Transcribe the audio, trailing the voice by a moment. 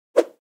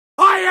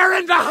Fire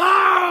in the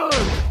hole!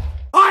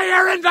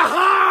 Fire in the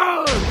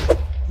hole!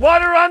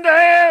 Water on the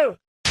hill!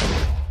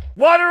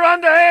 Water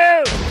on the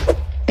hill!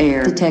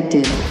 Air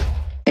detected.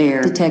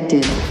 Air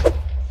detected.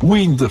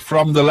 Wind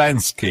from the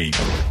landscape.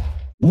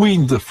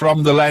 Wind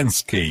from the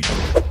landscape.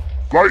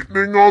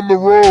 Lightning on the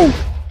road!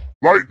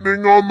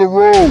 Lightning on the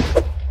road!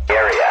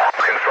 Area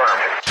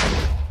confirmed.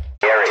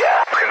 Area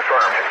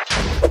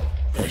confirmed.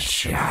 The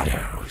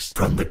shadows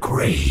from the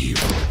grave.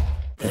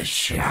 The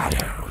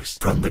shadows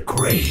from the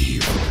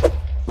grave.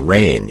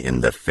 Rain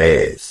in the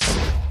face.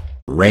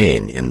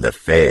 Rain in the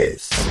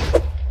face.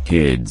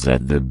 Kids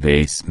at the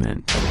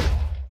basement.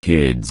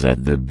 Kids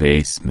at the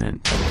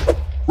basement.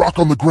 Rock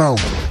on the ground!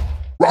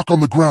 Rock on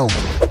the ground!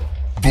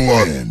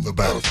 Blood in the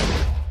battlefield.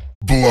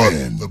 Blood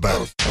in the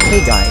battlefield.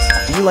 Hey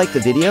guys, do you like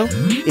the video?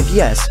 If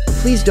yes,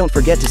 please don't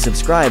forget to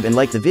subscribe and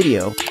like the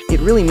video,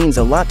 it really means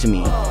a lot to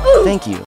me. Thank you.